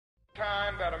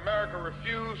time that America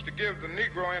refused to give the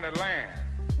Negro any land.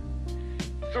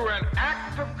 Through an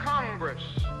act of Congress,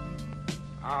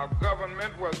 our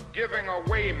government was giving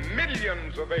away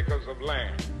millions of acres of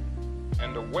land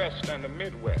in the West and the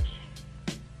Midwest,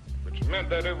 which meant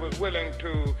that it was willing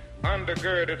to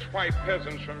undergird its white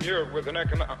peasants from Europe with an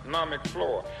economic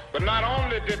floor. But not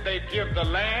only did they give the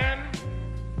land,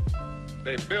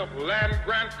 they built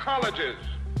land-grant colleges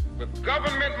with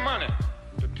government money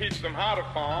to teach them how to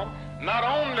farm. Not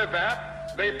only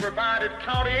that, they provided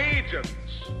county agents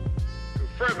to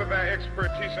further their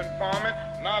expertise in farming.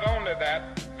 Not only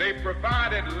that, they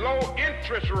provided low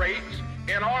interest rates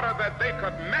in order that they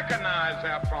could mechanize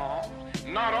their farms.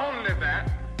 Not only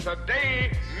that,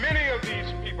 today many of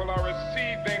these people are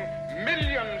receiving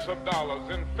millions of dollars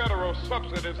in federal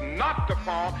subsidies not to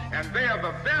farm, and they are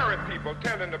the very people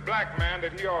telling the black man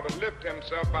that he ought to lift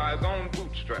himself by his own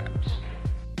bootstraps.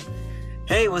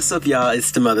 Hey, what's up, y'all?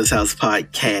 It's the Mother's House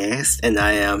Podcast, and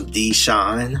I am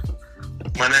D-Sean.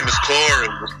 My name is Corey.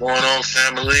 What's going on,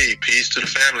 family? Peace to the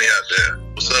family out there.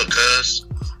 What's up, cuz?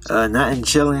 Nothing,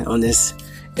 chilling on this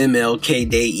MLK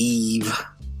Day Eve.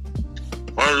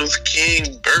 Martin Luther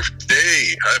King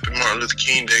birthday. Happy Martin Luther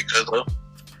King Day, cuz.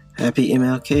 Happy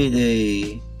MLK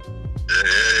Day.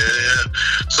 Yeah.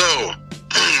 So,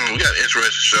 we got an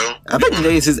interesting show. I think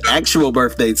today is his actual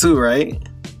birthday, too, right?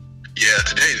 Yeah,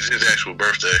 today is his actual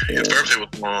birthday. Yeah. His birthday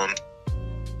was on...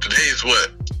 Today is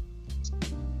what?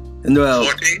 Well,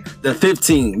 14th? The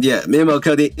 15th. Yeah,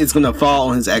 MLK Day is going to fall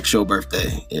on his actual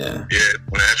birthday. Yeah. Yeah,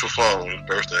 when the actual fall on his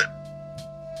birthday.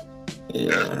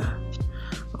 Yeah.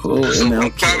 Oh, so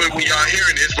MLK. probably when y'all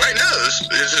hearing this right now,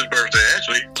 it's his birthday,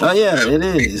 actually. Oh, yeah, it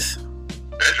is.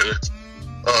 Actually.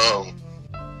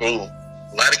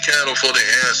 Light a candle for the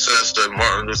ancestor,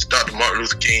 Dr. Martin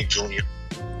Luther King Jr.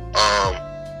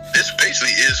 This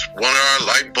basically is one of our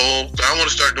light bulbs. I want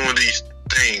to start doing these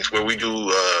things where we do,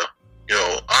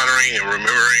 honoring and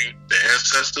remembering the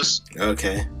ancestors.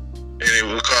 Okay. And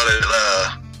we call it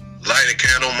light a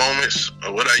candle moments.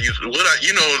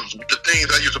 The things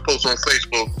I used to post on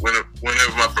Facebook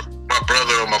whenever my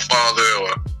brother or my father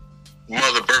or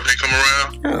mother birthday come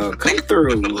around. Oh, come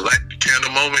through. Light the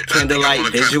candle moment.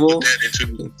 Candlelight visual.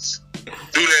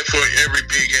 Do that for every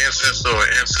big ancestor or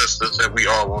ancestors that we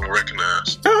all want to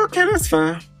recognize. Oh, okay, that's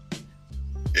fine.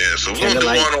 Yeah, so we're going to do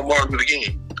one on Martin Luther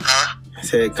King. Huh? I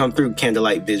said, come through,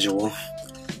 candlelight visual.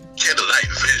 Candlelight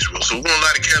visual. So we're going to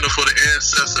light a candle for the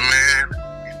ancestor, man.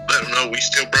 Let them know we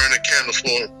still burn a candle for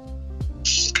him.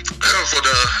 For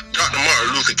the Dr.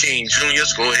 Martin Luther King Jr.,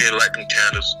 let's go ahead and light them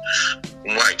candles.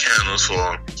 White candles for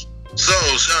him. So,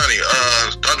 Johnny,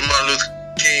 Dr. Martin Luther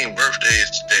King birthday is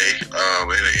today.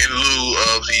 In lieu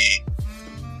of the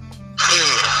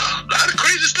a lot of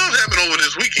crazy stuff happened over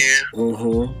this weekend.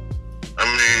 Mm-hmm. I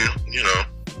mean,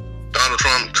 Donald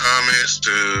Trump comments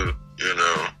to,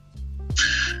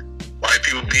 white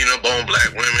people beating up on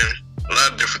black women, a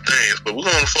lot of different things. But we're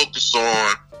going to focus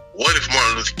on what if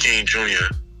Martin Luther King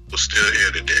Jr. was still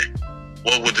here today?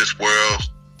 What would this world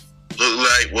look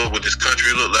like? What would this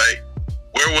country look like?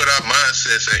 Where would our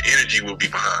mindsets and energy would be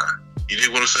behind? You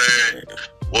dig what I'm saying?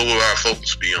 What will our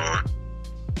focus be on?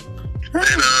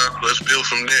 And let's build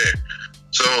from there.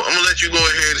 So I'm gonna let you go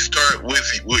ahead and start with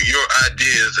your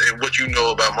ideas and what you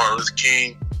know about Martin Luther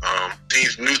King.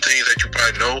 New things that you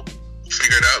probably know,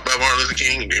 figured out about Martin Luther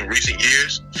King in recent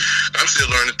years. I'm still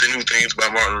learning the new things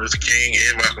about Martin Luther King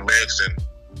and Malcolm X and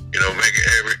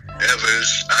Medgar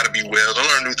Evers, Ida B. Wells. I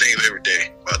learn new things every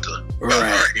day about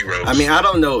our heroes. I mean, I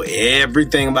don't know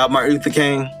everything about Martin Luther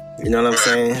King. You know what I'm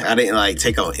saying? I didn't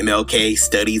take an MLK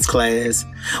studies class,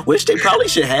 which they probably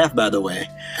should have, by the way.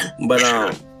 But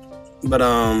I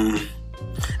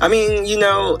mean,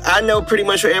 I know pretty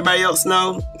much what everybody else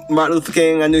know. Martin Luther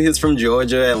King, I knew he was from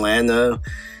Georgia, Atlanta.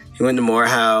 He went to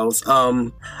Morehouse.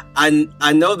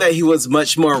 I know that he was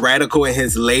much more radical in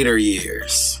his later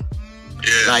years.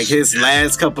 Yes, his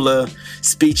last couple of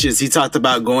speeches, he talked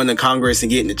about going to Congress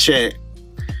and getting a check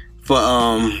for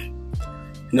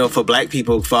for black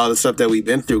people, for all the stuff that we've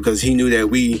been through, because he knew that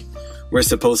we were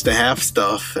supposed to have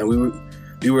stuff, and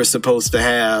we were supposed to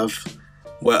have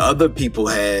what other people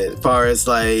had, as far as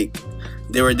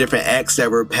there were different acts that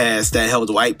were passed that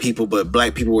helped white people, but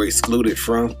black people were excluded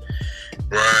from.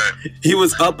 Right. He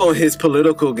was up on his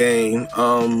political game.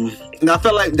 And I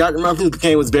felt like Dr. Martin Luther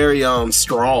King was very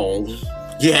strong.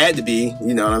 He had to be,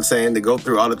 you know what I'm saying, to go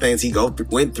through all the things he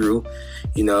went through.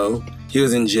 He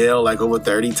was in jail over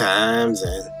 30 times,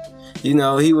 and he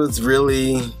was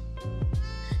really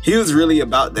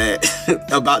about that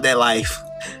about that life.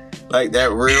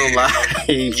 That real life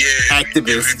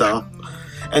activist stuff.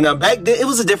 And back then, it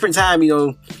was a different time,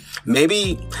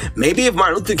 maybe if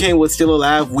Martin Luther King was still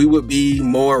alive, we would be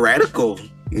more radical.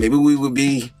 Maybe we would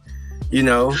be, you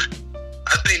know.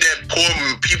 I think that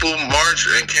poor people march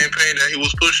and campaign that he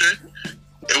was pushing,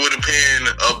 it would have been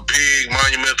a big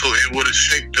monumental. It would have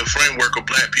shaped the framework of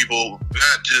black people,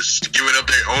 not just giving up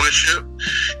their ownership.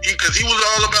 Because he was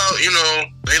all about, you know,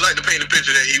 they like to paint the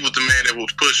picture that he was the man that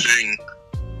was pushing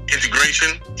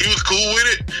integration. He was cool with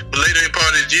it, but later in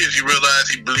part of his years, he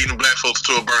realized he believed in black folks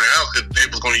to a burning out because they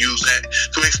was going to use that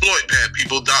to exploit bad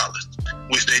people's dollars,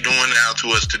 which they doing now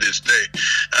to us to this day.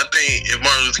 I think if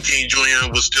Martin Luther King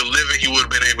Jr. was still living, he would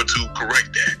have been able to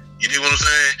correct that. You know what I'm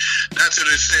saying? Not to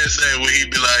the sense that where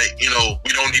he'd be like, you know,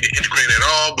 we don't need to integrate at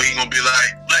all, but he's going to be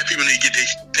like, black people need to get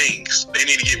these things. They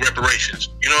need to get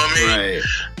reparations. You know what I mean? Right.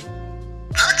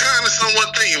 I kind of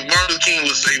somewhat think if Martin Luther King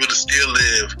was able to still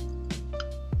live,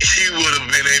 he would have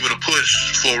been able to push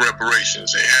for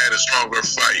reparations and had a stronger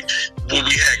fight. Would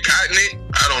we have gotten it?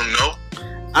 I don't know.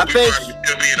 I think probably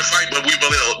still be in the fight, but we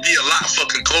would be a lot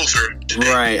fucking closer today.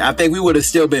 Right. I think we would have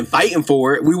still been fighting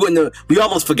for it. We wouldn't have, we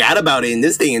almost forgot about it in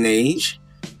this day and age.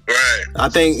 Right. I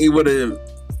think it would have,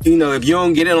 you know, if you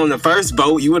don't get it on the first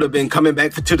vote, you would have been coming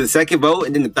back to the second vote,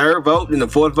 and then the third vote, and the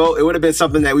fourth vote. It would have been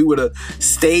something that we would have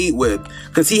stayed with,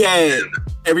 because he had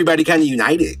everybody kind of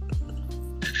united.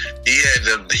 He had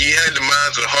the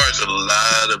minds and hearts of a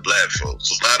lot of black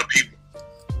folks, a lot of people.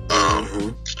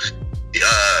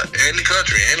 And the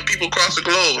country and the people across the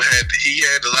globe he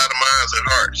had a lot of minds and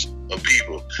hearts of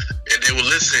people, and they would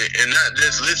listen, and not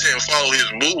just listen and follow his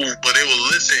move, but they would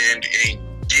listen and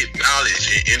get knowledge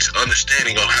and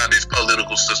understanding of how this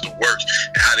political system works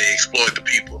and how they exploit the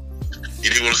people. You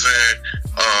know what I'm saying?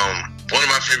 One of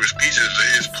my favorite speeches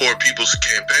is his Poor People's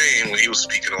Campaign, when he was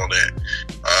speaking on that.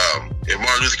 If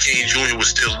Martin Luther King Jr. was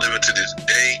still living to this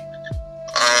day,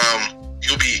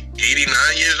 he'll be 89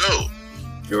 years old.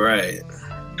 You're right.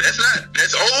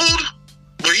 That's old,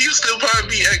 but he'll still probably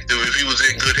be active if he was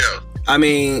in good health. I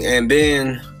mean, and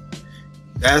then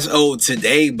that's old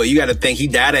today, but you got to think he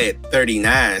died at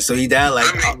 39, so he died like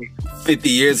 50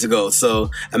 years ago. So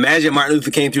imagine Martin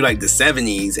Luther came through like the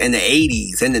 70s and the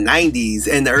 80s and the 90s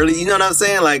and the early, you know what I'm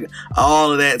saying? Like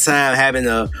all of that time having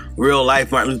a real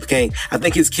life Martin Luther King. I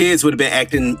think his kids would have been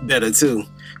acting better too.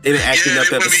 They've been acting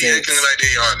up ever since. Yeah, they would be acting like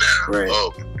they are now. Right.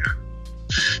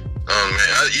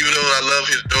 Man, even though I love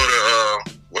his daughter,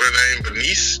 what her name,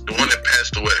 Bernice, the one that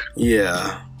passed away.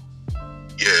 Yeah.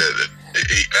 Yeah,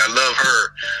 I love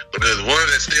her, but the one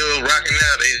that's still rocking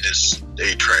now,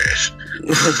 they trash.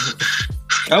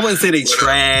 I wouldn't say they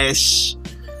trash,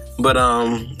 but I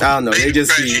don't know. They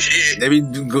just they be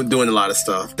doing a lot of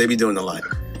stuff. They be doing a lot.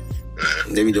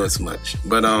 They be doing so much.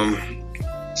 But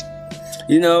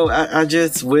you know, I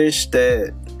just wish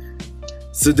that.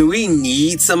 So do we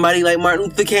need somebody like Martin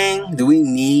Luther King? Do we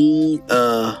need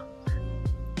a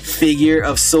figure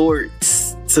of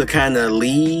sorts to kind of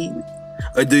lead?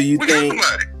 Or do you think...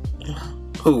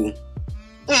 Who? Umar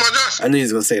Johnson. I knew he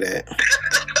was going to say that.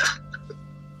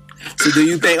 So do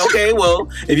you think, okay, well,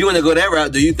 if you want to go that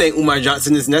route, do you think Umar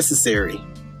Johnson is necessary?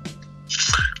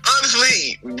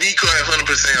 Honestly, be quite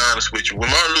 100% honest with you. When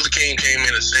Martin Luther King came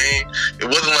in the scene, it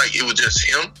wasn't like it was just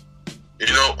him,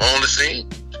 you know, on the scene.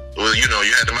 Well, you know,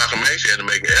 you had the Malcolm X, you had the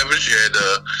Medgar Evers, you had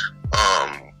the,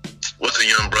 what's the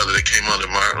young brother that came under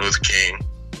Martin Luther King?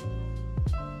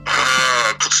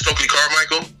 Stokely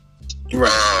Carmichael.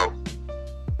 Right.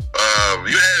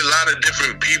 You had a lot of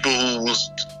different people who was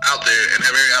out there and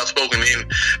very outspoken. And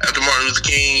after Martin Luther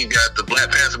King, you got the Black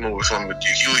Panther movement from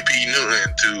Huey P.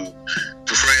 Newton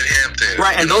to Fred Hampton.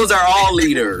 Right, and those are all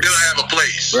leaders. They'll have a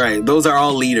place. Right, those are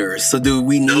all leaders. So do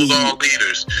we need... Those are all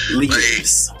leaders.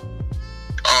 Leaders.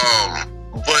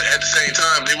 But at the same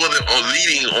time, they wasn't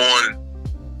leading on...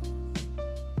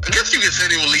 I guess you could say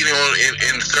they were leading on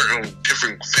in certain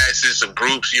different facets of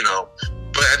groups, you know.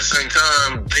 But at the same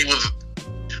time,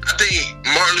 I think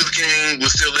Martin Luther King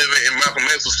was still living and Malcolm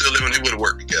X was still living. They would have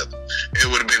worked together. It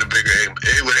would have been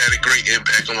it would have had a great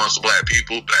impact amongst the black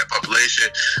people, black population.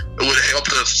 It would have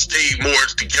helped us stay more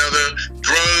together.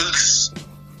 Drugs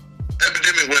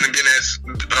epidemic wouldn't have been as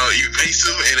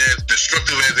evasive and as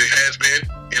destructive as it has been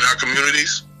in our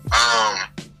communities.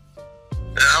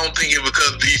 And I don't think it's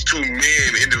because these two men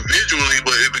individually,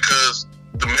 but it's because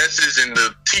the message and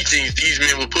the teachings these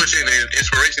men were pushing and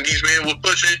inspiration these men were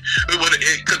pushing,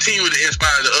 it continued to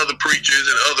inspire the other preachers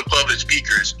and other public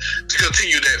speakers to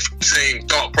continue that same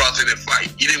thought process and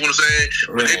fight. You know what I'm saying?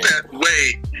 Right. When they passed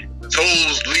away,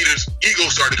 those leaders'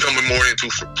 egos started coming more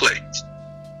into play.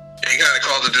 It kind of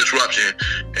caused a disruption,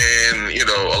 and you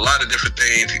know, a lot of different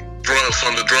things.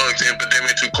 From the drugs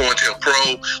epidemic to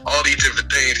COINTELPRO, all these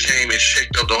different things came and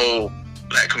shaked up the whole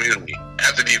black community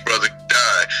after these brothers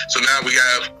died. So now we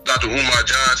got Dr. Umar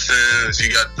Johnson.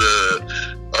 You got the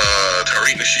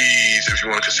Tariq Nasheed, if you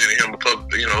want to consider him a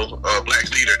black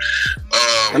leader.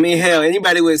 I mean, hell,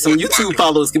 anybody with some YouTube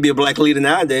followers can be a black leader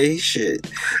nowadays. Shit,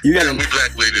 you got we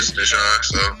black leaders, Deshaun.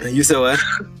 So you said what?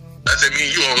 I said, me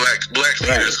and you on black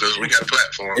leaders because we got a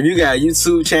platform. If you got a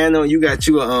YouTube channel, you got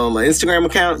you an Instagram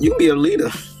account, you can be a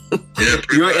leader. Yeah,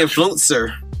 you're an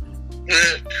influencer.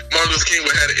 Yeah, Martin Luther King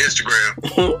would have an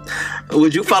Instagram.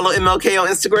 Would you follow MLK on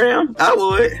Instagram? I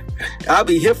would. I'll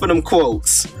be here for them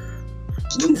quotes.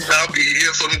 I'll be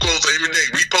here for them quotes every day,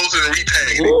 reposting and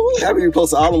retagging. I'll be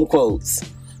reposting all them quotes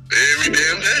every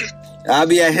damn day. I'll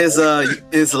be at his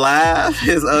live,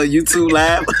 his YouTube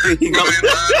live. He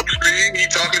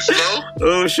talking slow.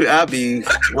 Oh shit! I'll be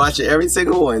watching every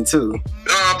single one too.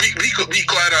 Be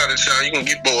quiet on it, Sean. You gonna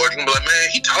get bored. You gonna be like, man,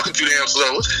 he talking too damn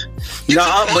slow.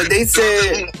 No, but they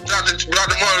said Dr.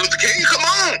 Martin Luther King, come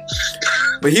on.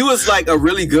 But he was like a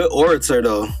really good orator,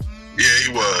 though. Yeah,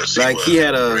 he was. He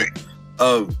had a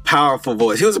powerful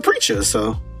voice. He was a preacher,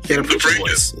 so he had a preacher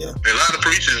voice. Yeah. A lot of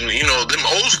preachers, them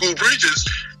old school preachers,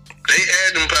 they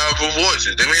had them powerful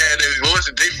voices. They had their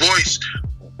voices. Their voice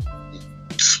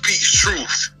speaks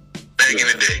truth back in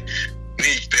the day.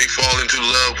 They fall into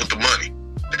love with the money.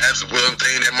 That's one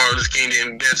thing that Martin Luther King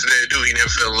didn't necessarily do. He never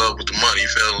fell in love with the money. He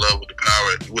fell in love with the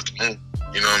power, with the moon.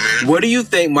 You know what I mean? What do you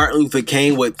think Martin Luther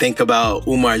King would think about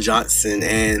Umar Johnson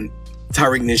and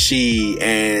Tariq Nasheed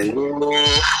and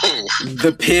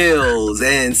the pills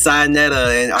and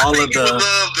Sinetta and all of the... He would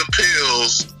love the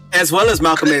pills. As well as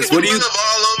Malcolm X. What do you... love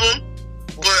all of them,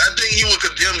 but I think he would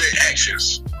condemn their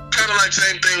actions. Kind of like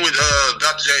same thing with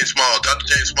Dr. James Small. Dr.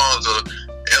 James Small is an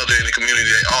elder in the community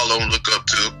that all of them look up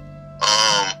to.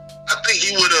 I think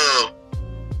he would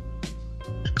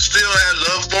still have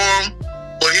love for him,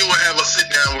 but he would have a sit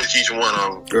down with each one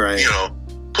of them. Right.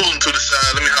 Pull him to the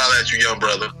side. Let me holler at you, young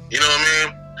brother. You know what I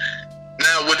mean?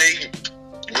 Now, would they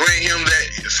grant him that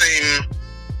same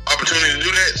opportunity to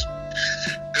do that?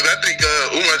 Because I think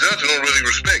Umar Johnson don't really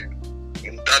respect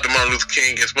Dr. Martin Luther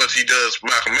King as much as he does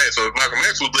Malcolm X. So if Malcolm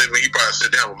X was living, he'd probably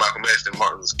sit down with Malcolm X than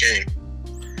Martin Luther King.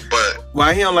 But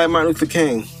why he don't like Martin Luther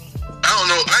King? I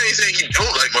don't know. I ain't saying he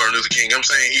don't like Martin Luther King. I'm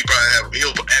saying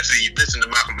he'll actually listen to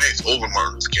Malcolm X over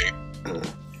Martin Luther King.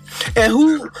 And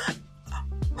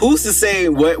who's to say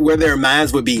where their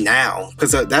minds would be now?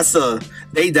 Because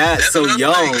they died so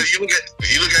young. You look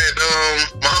at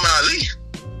Muhammad Ali.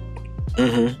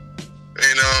 Mm-hmm.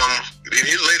 And in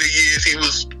his later years, he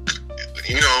was,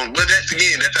 but that's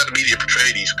how the media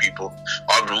portray these people.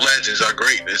 Our legends, our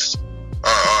greatness,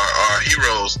 our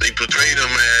heroes. They portray them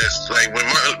as like when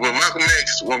Malcolm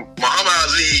X, when Muhammad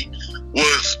Ali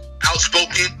was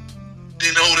outspoken,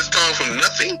 didn't hold his tongue from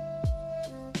nothing.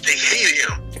 They hated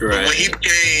him. Right. But when he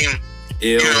became,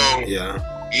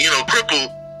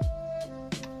 crippled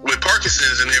with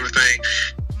Parkinson's and everything,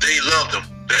 they loved him.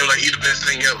 They were like, he's the best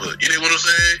thing ever. You know what I'm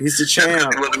saying? He's the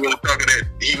champ. He wasn't really talking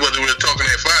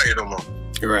that fire no more.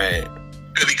 Right.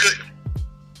 Because he couldn't.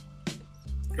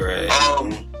 Right. I don't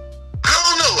know.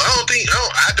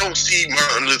 I don't see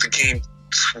Martin Luther King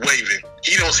waving.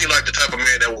 He don't seem like the type of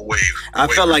man that would wave. I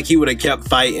felt like he would have kept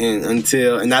fighting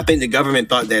and I think the government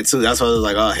thought that too. That's why I was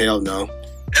like, oh, hell no.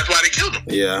 That's why they killed him.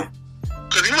 Yeah.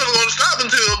 Because he wasn't going to stop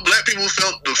until black people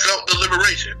felt the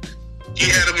liberation. He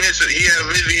had a message. He had a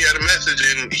vision. He had a message,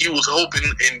 and he was hoping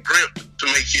and dreamt to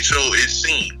make it show it's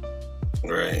seen.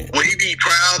 Right. Would he be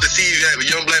proud to see that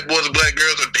young black boys and black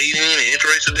girls are dating and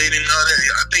interracial dating and all that?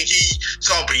 I think he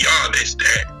saw beyond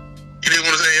that. You know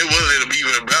what I'm saying? It wasn't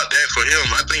even about that for him.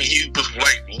 I think he was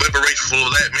like liberation for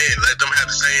that man. Let them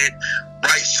have the same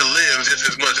rights to live just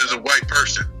as much as a white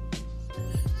person.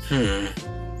 I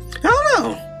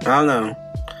don't know.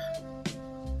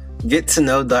 Get to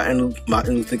know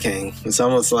Martin Luther King. It's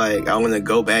almost like I want to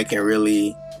go back and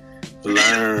really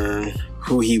learn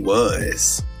who he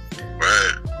was.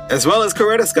 Right. As well as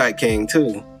Coretta Scott King,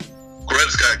 too. Coretta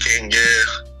Scott King,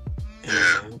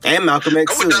 yeah. And Malcolm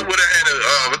X, too. I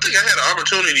think I had an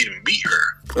opportunity to meet her.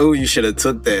 Oh, you should have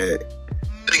took that.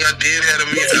 I think I did have a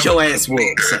meet. Your ass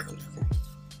whooped.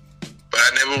 But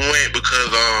I never went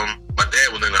because my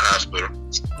dad was in the hospital.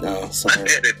 No, sorry. My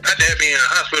dad being in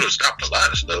the hospital stopped a lot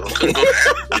of stuff.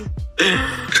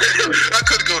 I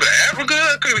couldn't go to Africa.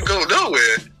 I couldn't go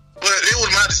nowhere. But it was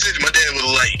my decision. My dad was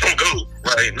like, don't go.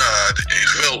 Like, nah, it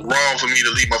felt wrong for me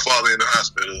to leave my father in the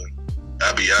hospital.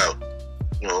 I'd be out,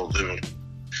 living.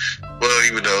 Well,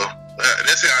 even though,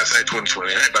 that's how I say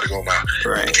 2020. I ain't about to go out.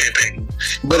 Right. Campaign.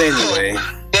 But anyway.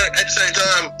 But at the same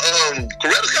time,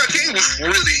 Coretta Scott King was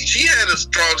really, she had a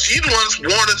strong, she the one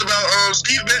that warned us about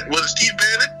Steve Bannon. Was it Steve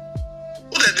Bannon?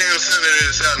 What Who's that damn senator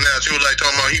that's out now? She was like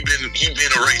talking about he been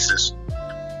a racist.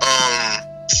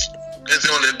 That's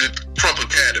on the Trump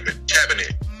cabinet.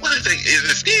 What is it? Is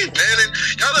it Steve Bannon?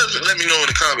 Y'all let me know in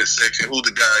the comments section who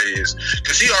the guy is,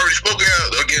 because she already spoke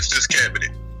out against this cabinet.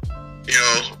 You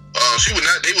know,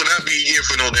 they would not be here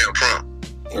for no damn Trump.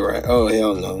 Right. Oh,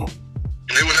 hell no.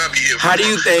 They would not be here for How do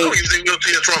you think? I don't even think we'll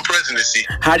see a Trump presidency.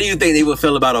 How do you think they would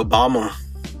feel about Obama?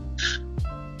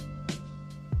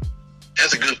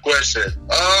 That's a good question.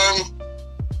 I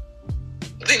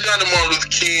think Dr. Martin Luther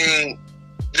King,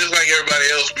 just like everybody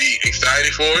else, be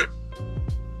excited for it.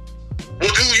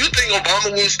 Well, do you think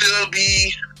Obama will still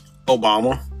be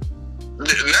Obama?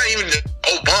 Not even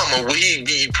Obama. Will he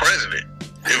be president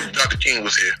if Dr. King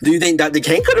was here? Do you think Dr.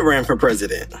 King could have ran for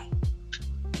president?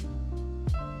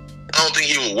 I don't think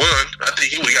he would won. I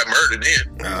think he would have got murdered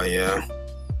then. Oh yeah.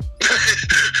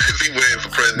 If he ran for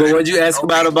president. But what'd you ask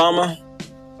about Obama?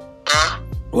 Huh?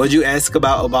 What'd you ask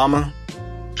about Obama?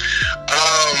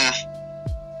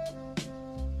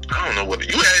 I don't know what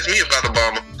you asked me about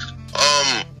Obama.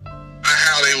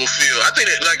 How they will feel. I think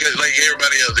that like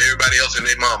everybody else and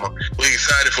their mama was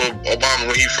excited for Obama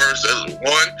when he first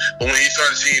won, but when he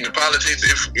started seeing the politics,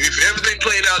 if everything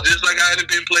played out just like I had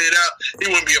been played out, he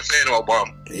wouldn't be a fan of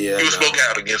Obama. Yeah, he would spoke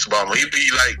out against Obama. He'd be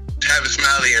like Travis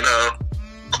Smiley and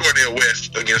Cordell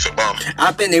West against Obama.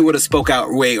 I think they would have spoke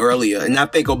out way earlier, and I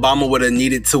think Obama would have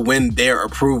needed to win their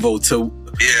approval to.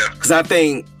 Yeah, because I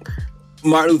think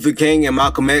Martin Luther King and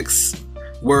Malcolm X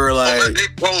were like, they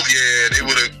both, they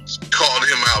would have called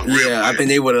him out. Real quick. I think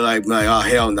they would have like, oh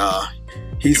hell nah,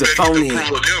 he's a phony. You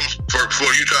approve of them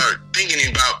before you start thinking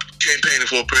about campaigning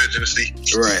for a presidency.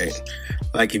 Right.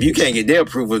 Like if you can't get their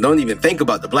approval, don't even think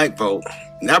about the black vote.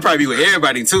 And that'll probably be with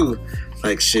everybody too.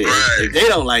 Like shit, if they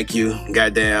don't like you,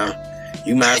 goddamn,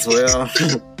 you might as well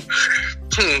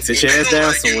sit your ass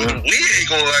down somewhere. We ain't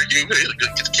gonna like you. Get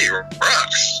the kid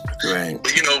rocks. Right.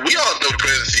 But we all know the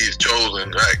presidency is chosen,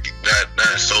 like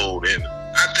not sold, and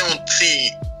I don't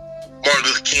see Martin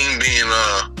Luther King being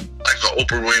like an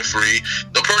Oprah Winfrey,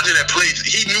 the person that plays.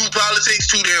 He knew politics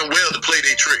too damn well to play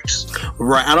their tricks.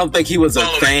 Right. I don't think he was a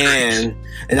fan,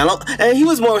 and he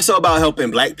was more so about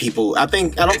helping black people. I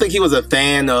don't think he was a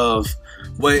fan of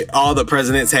what all the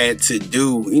presidents had to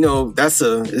do. You know, it's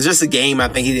just a game I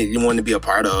think he didn't want to be a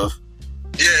part of.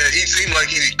 Yeah, he seemed like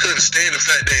he couldn't stand the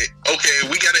fact that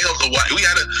we gotta help the white. We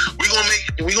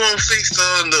gonna fix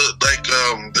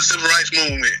the civil rights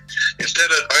movement instead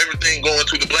of everything going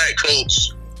to the black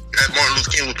folks. As Martin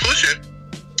Luther King was pushing,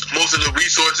 most of the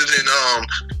resources and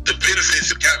the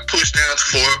benefits got pushed down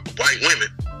for white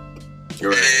women.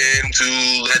 Right. And to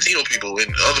Latino people and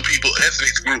other people,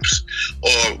 ethnic groups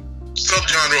or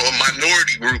subgenre or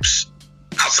minority groups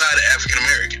outside of African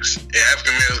Americans. And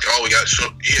African Americans always got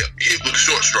hit with a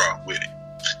short straw with it.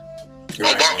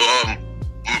 Right.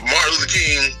 Martin Luther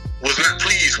King was not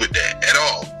pleased with that at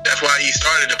all. That's why he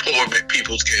started the Poor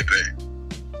People's Campaign.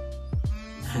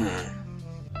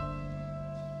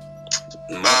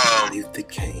 Martin Luther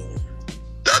King.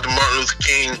 Dr. Martin Luther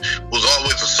King was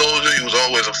always a soldier. He was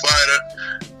always a fighter.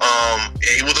 And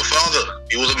he was a father.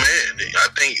 He was a man. I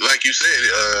think, like you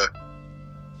said,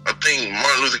 I think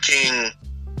Martin Luther King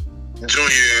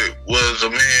Jr. was a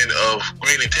man of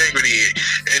great integrity,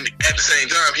 and at the same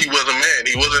time, he was a man.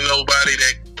 He wasn't nobody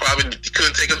that probably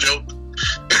couldn't take a joke.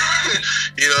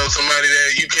 Somebody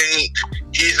that you can't.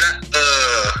 He's not.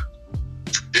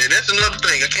 And that's another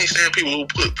thing. I can't stand people who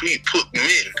put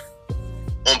men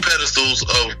on pedestals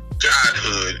of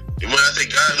godhood. And when I say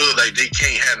godhood, like they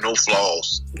can't have no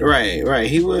flaws. Right.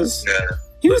 He was.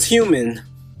 He was human.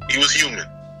 He was human.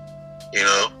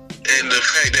 And the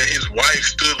fact that his wife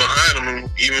stood behind him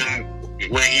even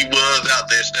when he was out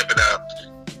there stepping out,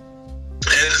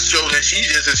 and it showed that she's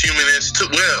just as human as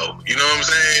well. You know what I'm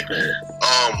saying?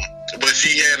 But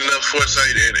she had enough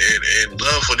foresight and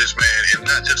love for this man, and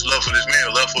not just love for this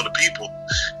man, love for the people,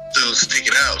 to stick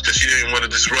it out because she didn't want to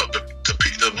disrupt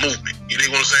the movement. You know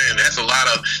what I'm saying? That's a lot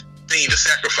of things to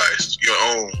sacrifice your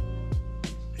own,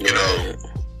 your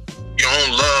own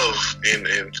love and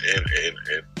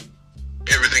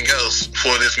everything else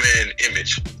for this man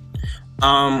image.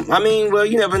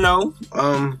 You never know.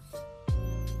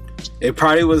 It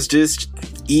probably was just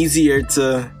easier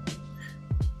to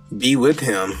be with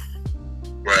him.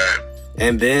 Right.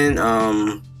 And then I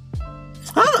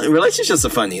don't know, relationships are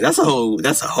funny. That's a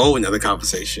whole another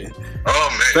conversation. Oh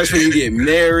man. Especially when you get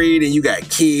married and you got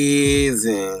kids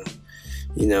and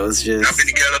it's just I've been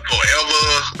together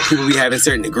forever. People be having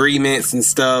certain agreements and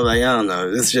stuff. Like, I don't know.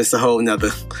 It's just a whole nother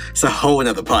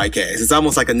podcast. It's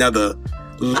almost like another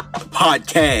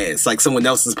podcast, like someone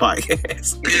else's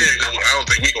podcast. Yeah, I don't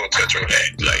think we're gonna touch on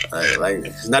that. Like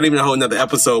it's not even a whole nother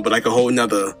episode, but like a whole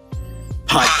nother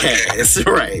podcast,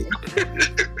 right?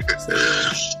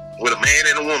 With a man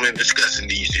and a woman discussing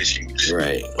these issues,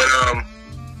 right? But I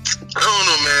don't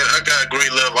know, man. I got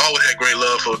great love. I always had great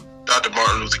love for Dr.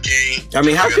 Martin Luther King. I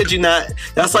mean, how could you not?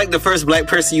 That's like the first black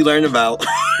person you learn about.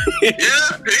 Yeah,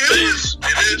 it is.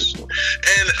 It is. And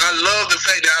I love the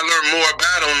fact that I learned more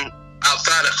about him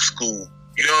outside of school.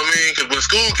 You know what I mean? Because when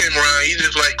school came around, he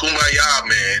just like kumbaya,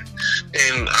 man.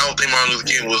 And I don't think Martin Luther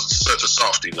King was such a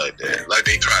softie like that. Like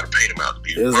they tried to paint him out to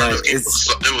be. There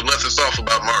was nothing soft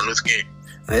about Martin Luther King.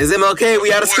 Is MLK?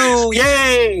 We out of school!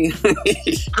 Yay!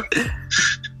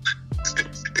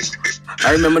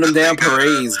 I remember them damn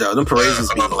parades, though. Them parades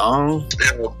was be long.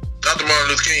 Yeah, Dr. Martin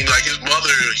Luther King, like his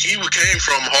mother, he came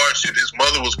from hardship. His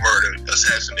mother was murdered,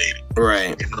 assassinated.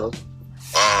 Right. You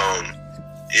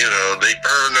know, they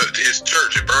burned his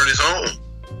church. They burned his home.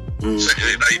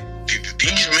 Like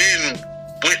these men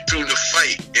went through the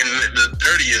fight in the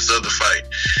dirtiest of the fight.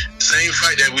 Same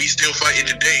fight that we still fighting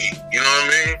today. You know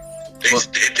what I mean? They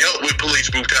dealt with police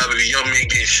brutality, young men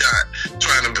getting shot,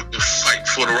 trying to fight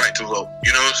for the right to vote.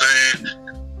 You know what I'm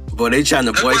saying? Boy, they trying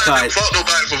to boycott. I don't fault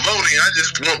nobody for voting. I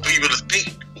just want people to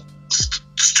think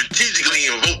strategically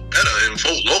and vote better and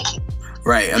vote local.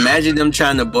 Right. Imagine them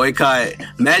trying to boycott.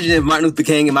 Imagine if Martin Luther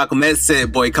King and Malcolm X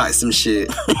said boycott some shit.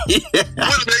 What if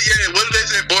they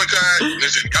said boycott?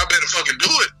 Listen, y'all better fucking do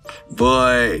it.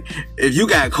 Boy, if you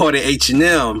got caught at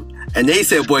H&M and they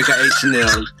said boycott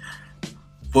H&M,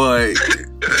 boy,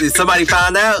 if somebody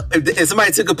found out, if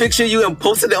somebody took a picture of you and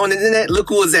posted it on the internet, look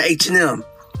who was at H&M.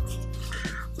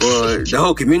 Boy, the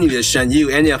whole community will shun you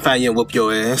and they'll find you and whoop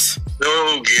your ass.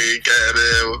 Okay,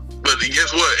 goddamn. But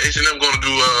guess what? H&M gonna do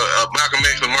a Malcolm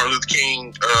X and Martin Luther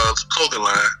King clothing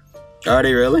line. Are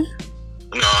they really?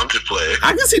 No, I'm just playing.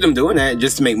 I can see them doing that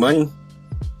just to make money.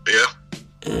 Yeah.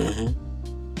 Mm-hmm.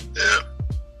 Yeah.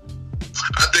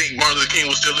 I think Martin Luther King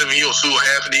was still living. He'll sue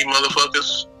half of these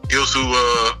motherfuckers. He'll sue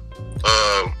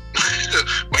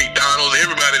McDonald's,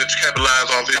 everybody that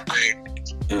capitalized off his name.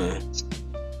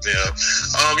 Yeah.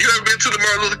 You ever been to the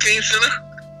Martin Luther King Center?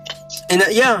 And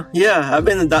yeah, I've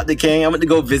been to Dr. King. I went to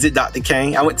go visit Dr.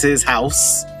 King. I went to his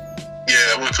house.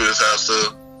 Yeah, I went to his house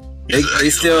too. They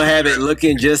still have it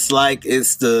looking just like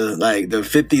it's the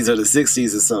 50s or the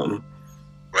 60s or something.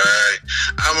 Right.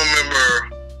 I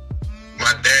remember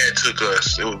my dad took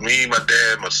us. It was me, my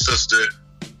dad, my sister,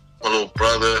 my little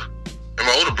brother, and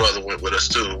my older brother went with us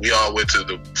too. We all went to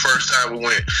the first time we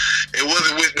went. It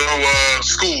wasn't with no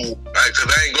school, because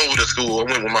I didn't go to school. I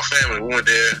went with my family. We went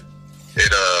there.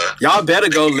 Y'all better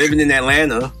go living in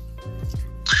Atlanta.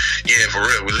 Yeah, for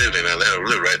real. We lived in Atlanta. We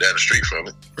lived right down the street from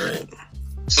it. Right.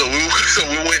 So we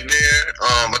went there.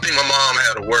 I think my mom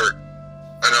had to work,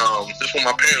 and just when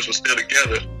my parents were still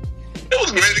together. It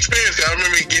was a great experience. I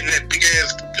remember getting that big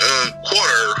ass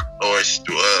quarter, or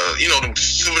them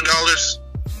silver dollars.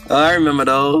 Oh, I remember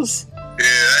those. Yeah,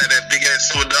 I had that big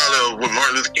ass silver dollar with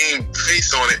Martin Luther King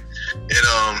face on it, and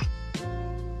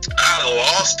I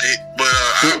lost it, but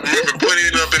I remember putting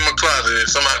it up in my closet and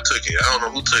somebody took it. I don't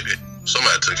know who took it.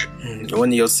 Somebody took it. One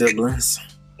of your siblings?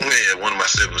 Yeah, one of my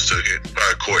siblings took it.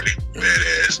 Probably Courtney.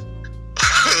 Badass.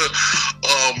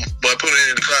 But I put it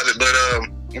in the closet. But I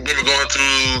remember going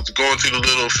to the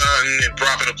little fountain and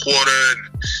dropping a quarter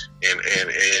and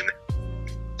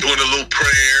doing a little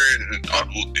prayer and all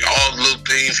the little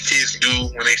things kids do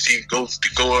when they see ghosts to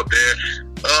go up there.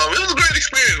 It was a great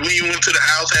experience. We went to the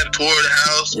house, had a tour of the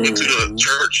house, went to the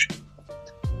church.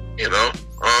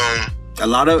 A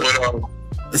lot of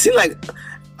it seems like,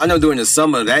 I know during the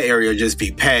summer that area will just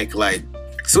be packed. Like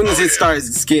as soon as it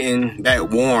starts getting that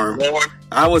warm,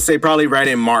 I would say probably right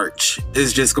in March,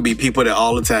 it's just gonna be people there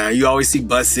all the time. You always see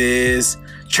buses,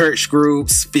 church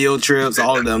groups, field trips,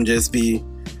 all of them just be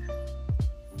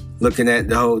looking at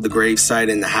the grave site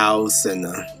in the house and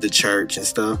the church and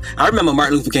stuff. I remember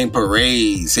Martin Luther King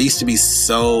parades. They used to be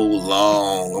so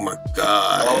long. Oh my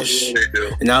gosh.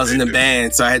 And I was in the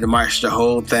band, so I had to march the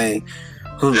whole thing.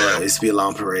 It used to be a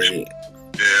long parade.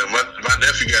 Yeah, my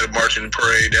nephew got a marching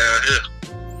parade down here.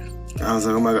 I was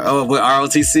like, oh my God. Oh, with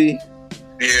ROTC?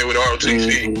 Yeah, with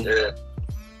ROTC. Mm-hmm. Yeah.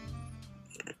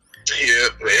 Yeah,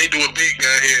 they do it big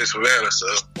down here in Savannah, so.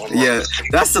 Yeah,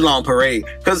 that's the long parade.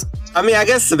 Because, I mean, I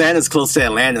guess Savannah's close to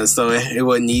Atlanta, so it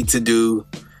would need to do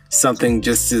something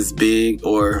just as big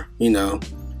or,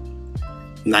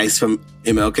 nice from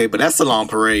MLK. But that's a long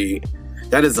parade.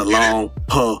 That is a long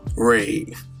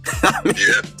parade. I mean,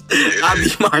 I'd be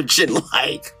marching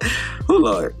like, oh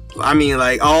Lord. I mean,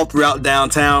 like all throughout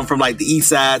downtown from like the east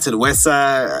side to the west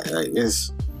side.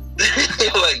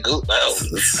 Like, no. I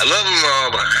love them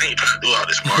all, but I ain't trying to do all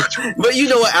this marching. But you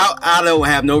know what? I don't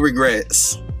have no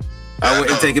regrets. I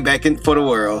wouldn't take it back in for the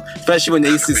world. Especially when they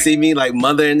used to see me, like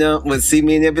mother and them would see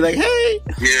me and they'd be like, hey.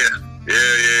 Yeah.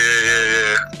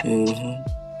 Mm-hmm.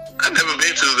 I've never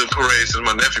been to the parade since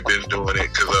my nephew been doing it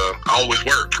because I always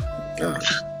work.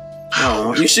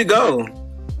 Oh, you should go.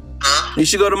 Huh? You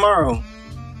should go tomorrow.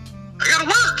 I gotta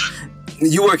work.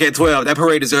 You work at 12. That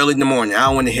parade is early in the morning. I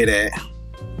don't want to hear that.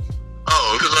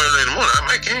 Oh, if it's early in the morning,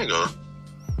 I can't go.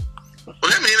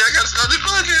 Well, that means I gotta start this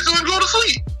podcast so I can go to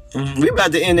sleep. We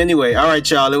about to end anyway. All right,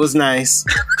 y'all. It was nice.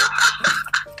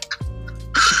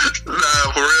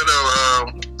 Nah, for real though.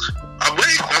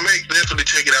 I may definitely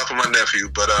check it out for my nephew,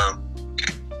 but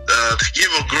to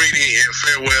give a greeting and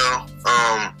farewell,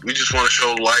 we just want to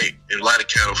show light and light a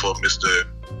candle for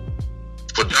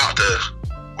Dr.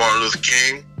 Martin Luther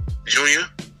King Jr.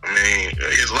 I mean,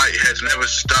 his light has never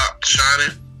stopped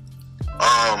shining.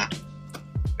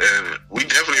 And we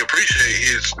definitely appreciate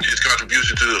his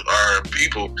contribution to our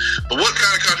people. But what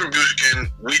kind of contribution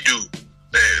can we do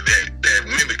that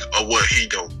mimic of what he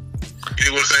do? You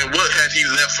know what I'm saying? What has he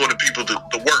left for the people?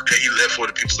 The work that he left for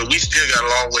the people. So we still got a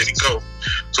long way to go.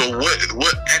 So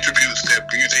what attributes that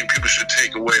you think people should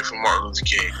take away from Martin Luther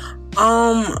King?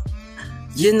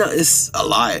 You know, it's a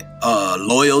lot.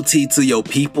 Loyalty to your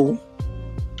people.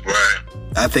 Right.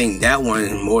 I think that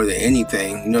one more than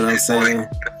anything. You know what I'm saying?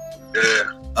 Yeah.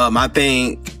 I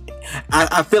think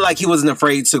I feel like he wasn't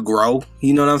afraid to grow.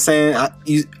 You know what I'm saying?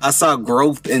 I saw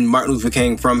growth in Martin Luther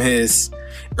King from his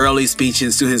early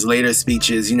speeches to his later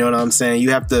speeches. You know what I'm saying?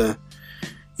 You have to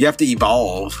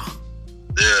evolve.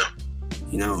 Yeah.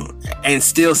 You know, and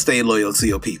still stay loyal to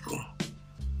your people.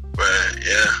 Right.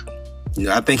 Yeah. You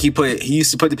know, I think he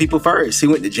used to put the people first. He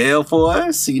went to jail for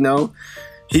us. You know,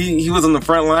 he was on the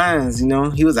front lines. You know,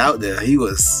 he was out there. He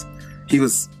was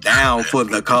down for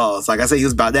the cause. Like I said, he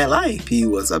was about that life. He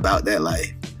was about that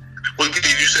life. Well, did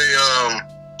you say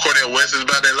Cornel West is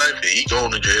about that life? He going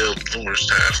to jail numerous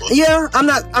times. Yeah, I'm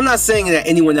not saying that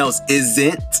anyone else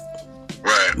isn't.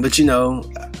 Right. But you know,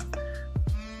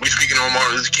 we speaking on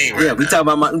Martin Luther King, right? Yeah, we talking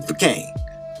about Martin Luther King.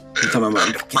 We talking about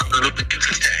Martin Luther King. Martin Luther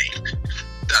King.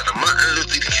 Dr. Martin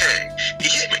Luther King. He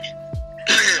hit me.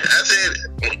 I said,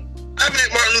 I met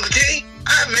Martin Luther King. I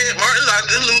met Martin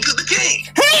Luther King.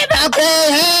 Hey, MLK!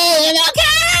 Hey, MLK!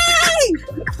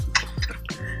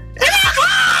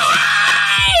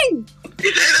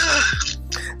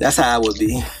 That's how I would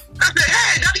be. I said,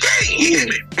 hey, Dr. King. He hit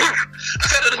me. I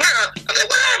fell to the ground. I said,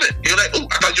 what happened? He was like, ooh,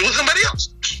 I thought you was somebody else.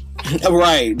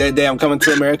 Right, that damn Coming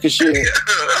to America shit.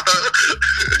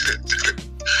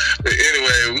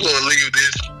 Anyway, we're gonna leave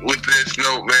this with this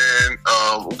note, man.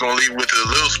 We're gonna leave with a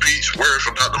little speech, word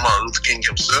from Dr. Martin Luther King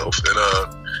himself, and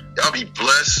y'all be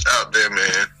blessed out there,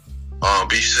 man.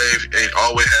 Be safe and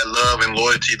always have love and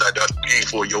loyalty like Dr. King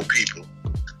for your people.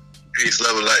 Peace,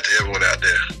 love, and light to everyone out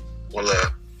there. One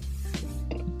love.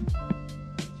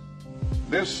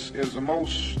 This is the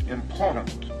most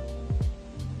important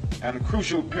and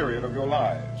crucial period of your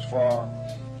lives, for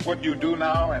what you do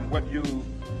now and what you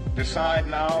decide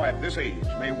now at this age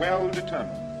may well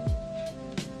determine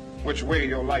which way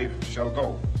your life shall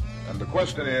go. And the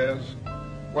question is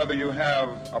whether you have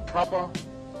a proper,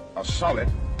 a solid,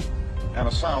 and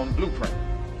a sound blueprint.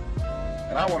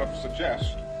 And I want to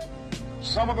suggest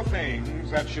some of the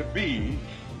things that should be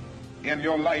in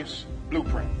your life's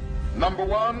blueprint. Number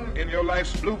one in your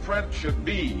life's blueprint should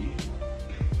be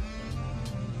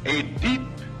a deep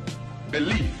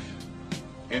belief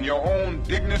in your own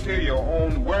dignity, your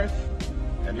own worth,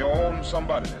 and your own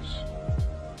somebodyness.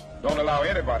 Don't allow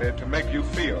anybody to make you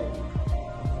feel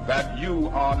that you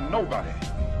are nobody.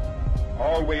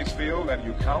 Always feel that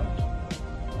you count.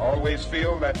 Always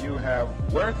feel that you have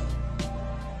worth.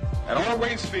 And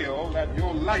always feel that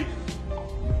your life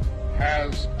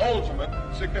has ultimate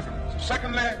significance.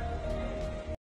 Secondly,